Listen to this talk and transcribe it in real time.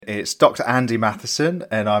It's Dr. Andy Matheson,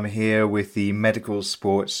 and I'm here with the Medical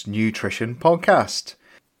Sports Nutrition Podcast.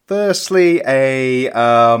 Firstly, a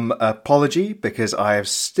apology because I have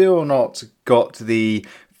still not got the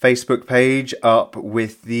Facebook page up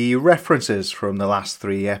with the references from the last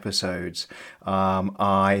 3 episodes.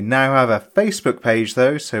 I now have a Facebook page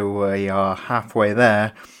though, so we are halfway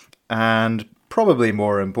there, and probably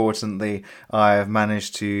more importantly, I have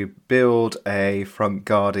managed to build a front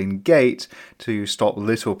garden gate to stop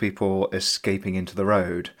little people escaping into the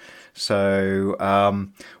road. So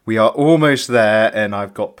we are almost there, and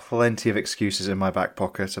I've got plenty of excuses in my back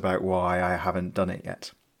pocket about why I haven't done it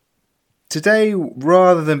yet. Today,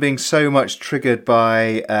 rather than being so much triggered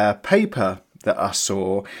by a paper that I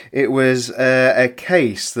saw, it was a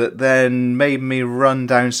case that then made me run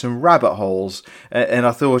down some rabbit holes, and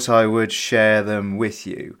I thought I would share them with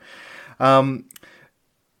you. And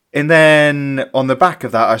then on the back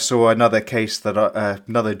of that, I saw another case that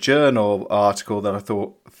another journal article that I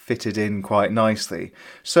thought fitted in quite nicely.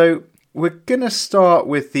 So we're going to start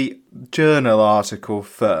with the journal article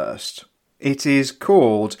first. It is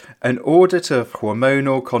called An Audit of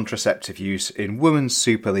Hormonal Contraceptive Use in Women's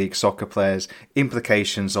Super League Soccer Players,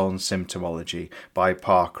 Implications on Symptomology by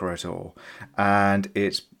Parker et al. And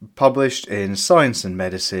it's published in Science and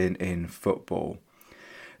Medicine in Football.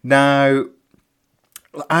 Now,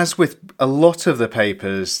 as with a lot of the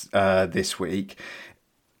papers this week,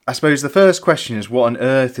 I suppose the first question is, what on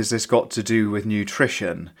earth has this got to do with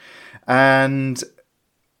nutrition? And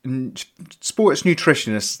sports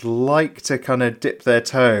nutritionists like to kind of dip their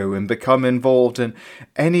toe and become involved in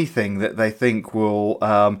anything that they think will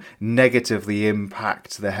negatively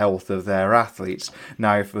impact the health of their athletes.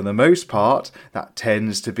 Now, for the most part, that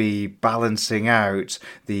tends to be balancing out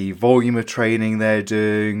the volume of training they're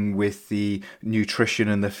doing with the nutrition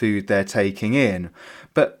and the food they're taking in.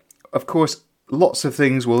 But, of course, lots of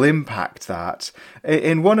things will impact that.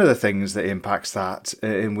 And one of the things that impacts that,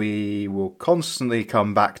 and we will constantly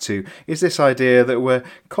come back to, is this idea that we're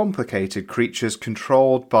complicated creatures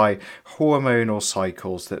controlled by hormonal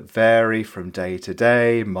cycles that vary from day to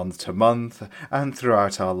day, month to month, and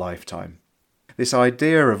throughout our lifetime. This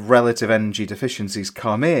idea of relative energy deficiencies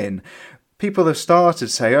come in. People have started to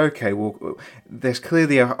say, okay, well, there's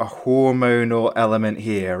clearly a hormonal element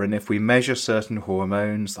here, and if we measure certain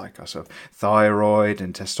hormones, like our sort of thyroid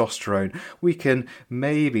and testosterone, we can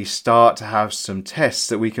maybe start to have some tests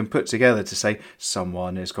that we can put together to say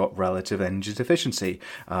someone has got relative energy deficiency.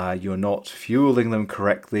 You're not fueling them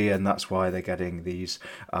correctly, and that's why they're getting these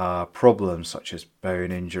problems such as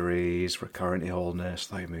bone injuries, recurrent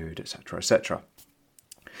illness, low mood, etc., etc.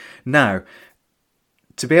 Now,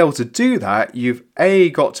 to be able to do that, you've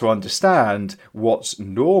got to understand what's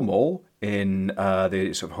normal in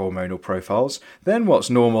the sort of hormonal profiles, then what's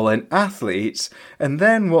normal in athletes, and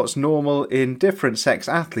then what's normal in different sex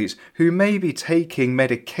athletes who may be taking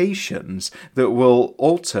medications that will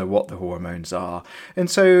alter what the hormones are. And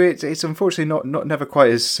so it's unfortunately not never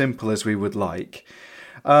quite as simple as we would like.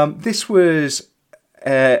 This was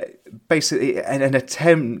basically an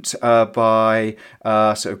attempt by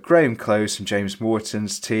sort of Graham Close and James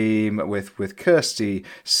Morton's team with Kirsty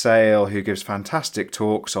Sale, who gives fantastic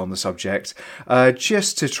talks on the subject,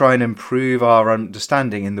 just to try and improve our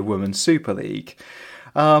understanding in the Women's Super League.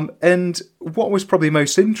 And what was probably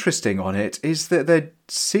most interesting on it is that there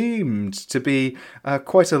seemed to be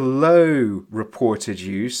quite a low reported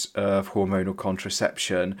use of hormonal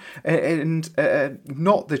contraception, and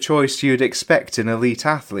not the choice you'd expect in elite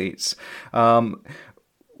athletes.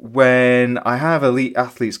 When I have elite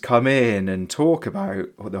athletes come in and talk about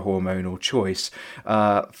the hormonal choice,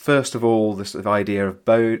 first of all, the sort of idea of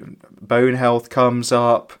bone health comes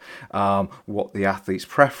up, what the athlete's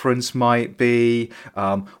preference might be,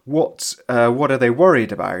 what are they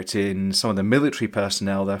worried about. In some of the military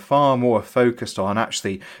personnel, they're far more focused on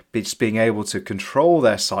actually just being able to control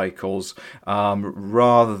their cycles,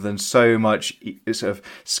 rather than so much sort of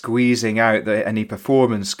squeezing out any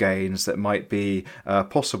performance gains that might be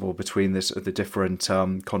possible between the different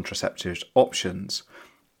contraceptive options.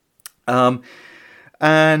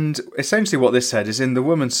 And essentially what this said is, in the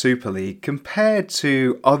Women's Super League, compared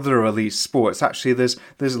to other elite sports, actually there's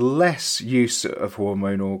less use of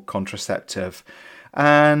hormonal contraceptive.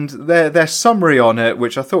 And their summary on it,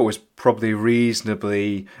 which I thought was probably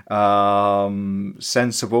reasonably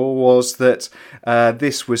sensible, was that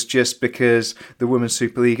this was just because the Women's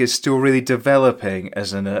Super League is still really developing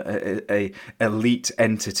as an elite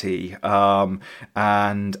entity.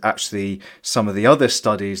 And actually, some of the other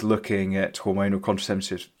studies looking at hormonal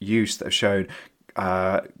contraceptive use that have shown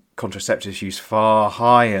contraceptive use far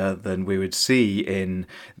higher than we would see in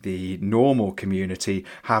the normal community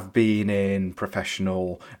have been in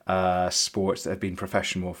professional sports that have been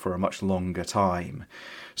professional for a much longer time.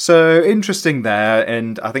 So interesting there,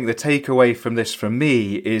 and I think the takeaway from this from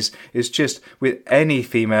me is just with any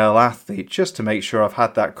female athlete, just to make sure I've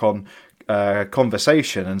had that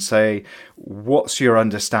conversation and say, what's your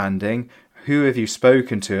understanding? Who have you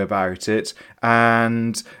spoken to about it?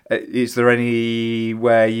 And is there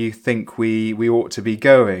anywhere you think we ought to be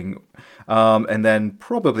going? And then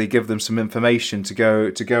probably give them some information to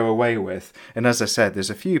go away with. And as I said, there's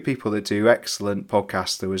a few people that do excellent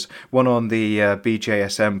podcasts. There was one on the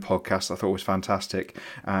BJSM podcast I thought was fantastic,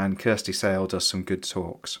 and Kirsty Sale does some good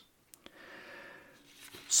talks.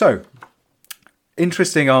 So,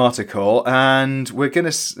 interesting article, and we're going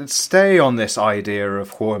to stay on this idea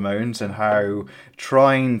of hormones and how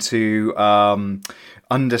trying to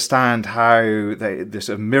understand how this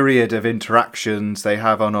myriad of interactions they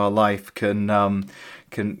have on our life can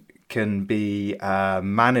be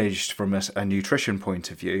managed from a nutrition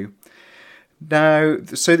point of view. Now,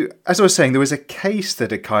 so as I was saying, there was a case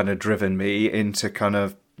that had kind of driven me into kind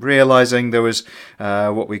of realising there was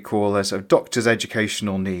what we call a sort of doctor's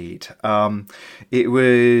educational need. It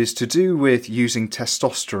was to do with using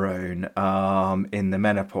testosterone in the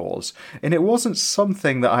menopause. And it wasn't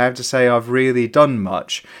something that I have to say I've really done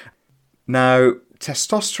much. Now,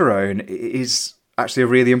 testosterone is actually a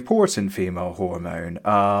really important female hormone.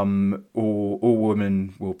 All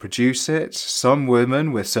women will produce it. Some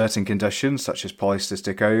women with certain conditions, such as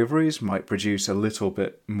polycystic ovaries, might produce a little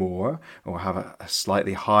bit more or have a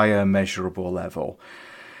slightly higher measurable level.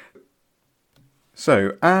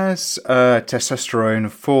 So, as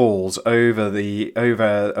testosterone falls over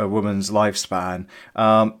a woman's lifespan,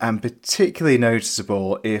 and particularly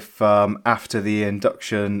noticeable if after the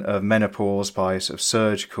induction of menopause by sort of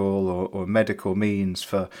surgical or medical means,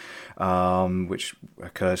 for which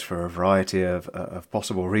occurs for a variety of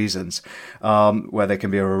possible reasons, where there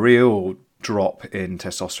can be a real drop in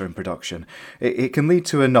testosterone production, it can lead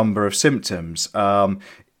to a number of symptoms.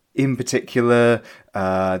 In particular,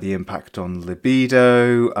 the impact on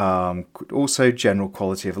libido, also general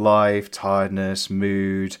quality of life, tiredness,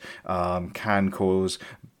 mood, can cause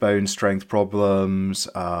bone strength problems,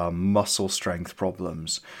 muscle strength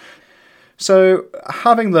problems. So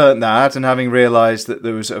having learnt that and having realised that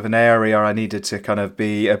there was sort of an area I needed to kind of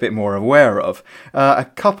be a bit more aware of, a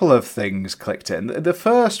couple of things clicked in. The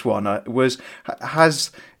first one was,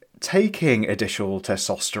 has taking additional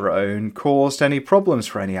testosterone caused any problems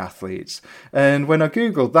for any athletes? And when I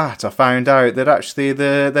googled that, I found out that actually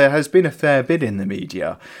there has been a fair bit in the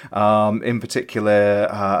media. In particular,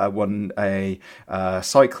 a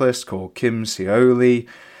cyclist called Kim Scioli,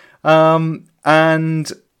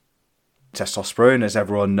 and testosterone, as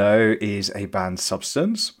everyone knows, is a banned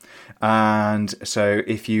substance. And so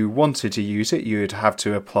if you wanted to use it, you'd have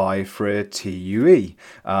to apply for a TUE,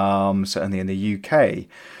 certainly in the UK.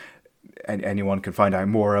 Anyone can find out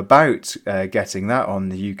more about getting that on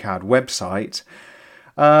the UKAD website.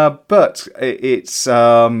 But it's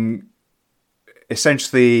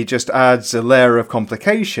essentially just adds a layer of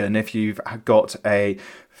complication if you've got a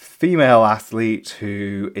female athlete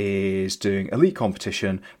who is doing elite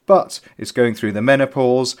competition but is going through the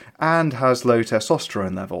menopause and has low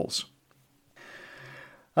testosterone levels.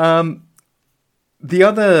 The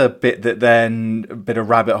other bit that then, a bit of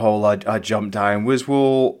rabbit hole I jumped down was,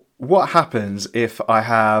 well, what happens if I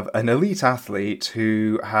have an elite athlete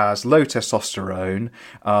who has low testosterone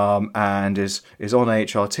and is on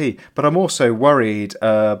HRT, but I'm also worried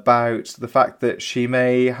about the fact that she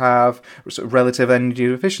may have sort of relative energy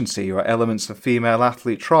deficiency or elements of female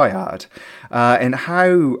athlete triad, and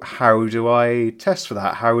how do I test for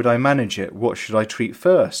that? How would I manage it? What should I treat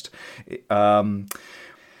first?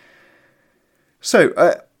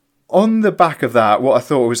 On the back of that, what I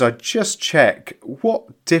thought was I'd just check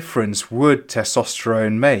what difference would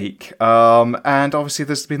testosterone make. And obviously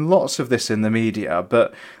there's been lots of this in the media,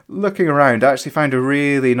 but looking around, I actually found a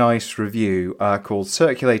really nice review called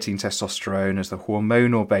Circulating Testosterone as the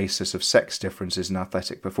Hormonal Basis of Sex Differences in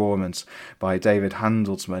Athletic Performance by David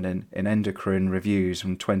Handelsman in Endocrine Reviews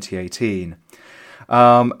from 2018.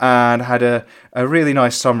 And had a really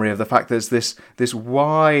nice summary of the fact that there's this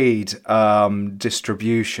wide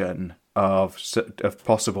distribution of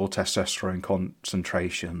possible testosterone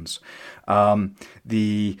concentrations.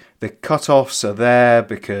 The cutoffs are there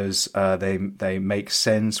because they make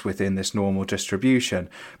sense within this normal distribution.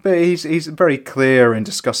 But he's very clear in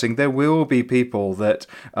discussing there will be people that,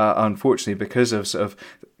 unfortunately, because of sort of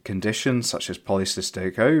conditions such as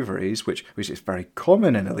polycystic ovaries, which is very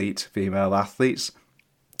common in elite female athletes,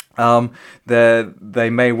 they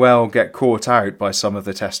may well get caught out by some of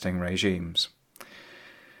the testing regimes.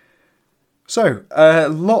 So,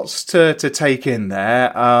 lots to take in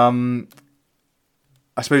there.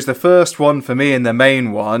 I suppose the first one for me and the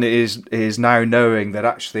main one is now knowing that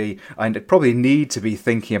actually I probably need to be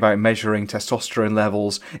thinking about measuring testosterone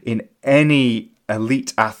levels in any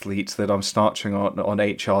elite athlete that I'm starting on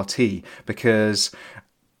HRT, because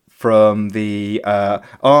from the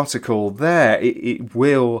article there, it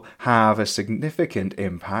will have a significant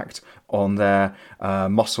impact on their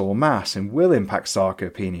muscle mass and will impact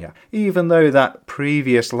sarcopenia, even though that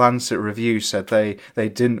previous Lancet review said they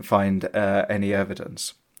didn't find any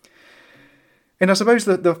evidence. And I suppose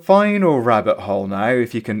that the final rabbit hole now,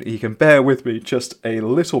 if you can bear with me just a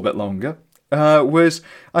little bit longer, was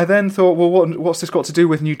I then thought, well, what's this got to do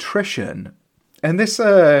with nutrition? And this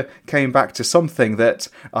came back to something that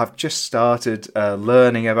I've just started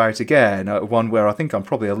learning about again, one where I think I'm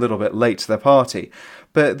probably a little bit late to the party.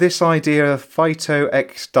 But this idea of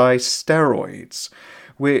phytoesdisteroids,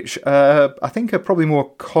 which I think are probably more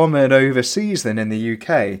common overseas than in the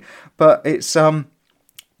UK. But it's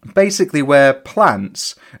basically where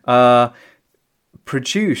plants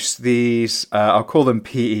produce these, I'll call them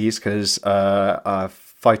PEs because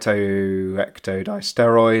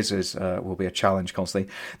phytoectodiesteroids will be a challenge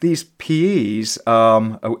constantly. These PEs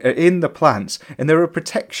are in the plants, and they're a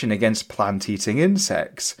protection against plant-eating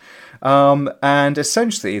insects. And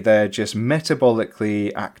essentially, they're just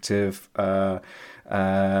metabolically active. They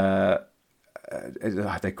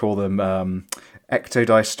call them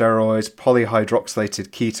ectodiesteroids, polyhydroxylated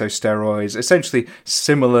ketosteroids, essentially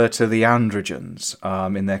similar to the androgens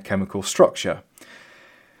in their chemical structure.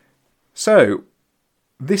 So,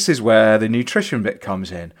 this is where the nutrition bit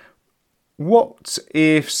comes in. What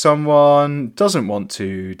if someone doesn't want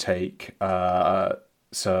to take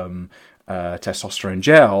some testosterone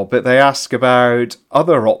gel, but they ask about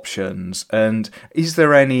other options? And is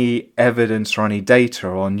there any evidence or any data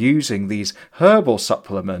on using these herbal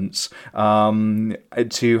supplements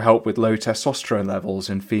to help with low testosterone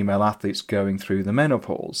levels in female athletes going through the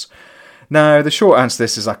menopause? Now, the short answer to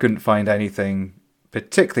this is I couldn't find anything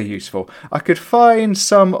particularly useful. I could find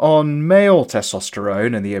some on male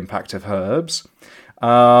testosterone and the impact of herbs.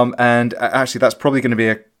 And actually, that's probably going to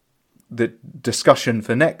be the discussion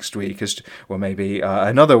for next week, or maybe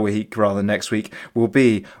another week rather than next week, will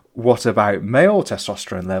be what about male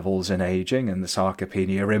testosterone levels in aging and the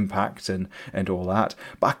sarcopenia impact and all that.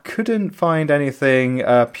 But I couldn't find anything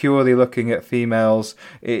purely looking at females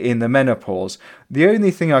in the menopause. The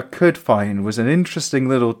only thing I could find was an interesting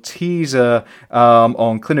little teaser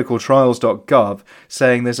on clinicaltrials.gov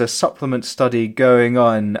saying there's a supplement study going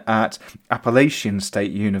on at Appalachian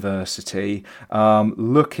State University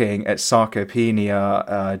looking at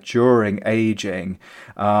sarcopenia during aging.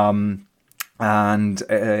 And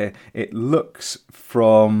it looks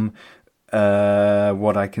from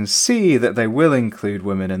what I can see that they will include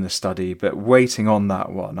women in the study, but waiting on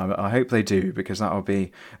that one. I hope they do, because that will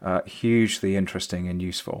be hugely interesting and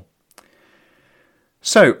useful.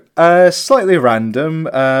 So, slightly random,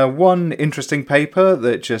 one interesting paper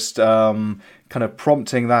that just kind of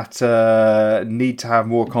prompting that need to have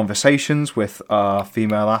more conversations with our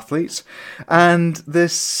female athletes. And the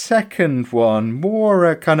second one, more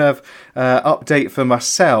a kind of update for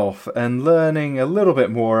myself and learning a little bit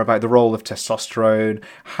more about the role of testosterone,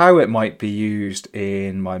 how it might be used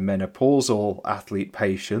in my menopausal athlete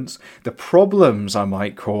patients, the problems I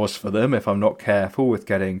might cause for them if I'm not careful with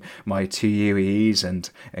getting my 2 UEs and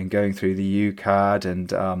going through the UCAD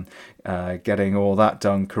and getting all that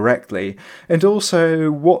done correctly. And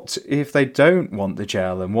also, what if they don't want the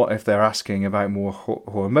gel, and what if they're asking about more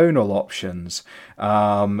hormonal options?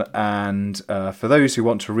 And for those who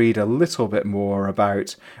want to read a little bit more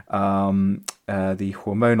about the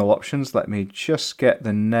hormonal options, let me just get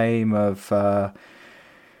the name of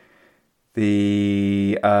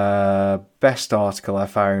the best article I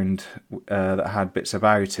found that had bits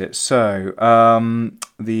about it. So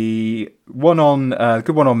the one on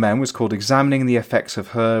good one on men was called "Examining the Effects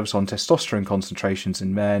of Herbs on Testosterone Concentrations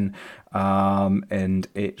in Men," and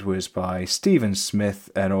it was by Stephen Smith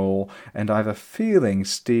et al. And I have a feeling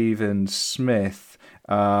Stephen Smith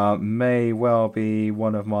may well be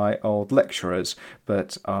one of my old lecturers,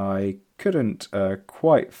 but I couldn't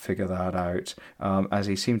quite figure that out, as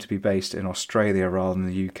he seemed to be based in Australia rather than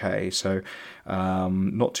the UK, so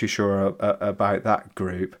not too sure about that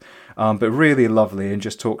group, but really lovely, and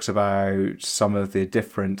just talks about some of the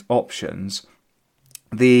different options.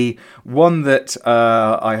 The one that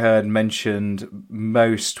I heard mentioned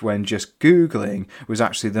most when just Googling was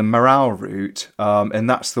actually the Morale route, and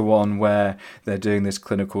that's the one where they're doing this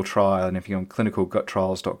clinical trial. And if you're on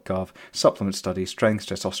clinicaltrials.gov, supplement study, strength,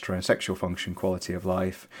 testosterone, sexual function, quality of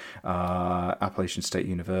life, Appalachian State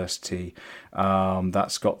University,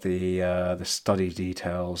 that's got the study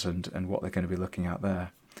details and what they're going to be looking at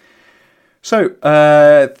there. So,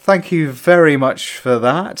 thank you very much for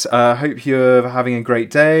that. Hope you're having a great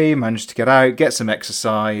day, managed to get out, get some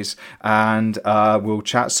exercise, and we'll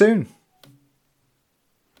chat soon.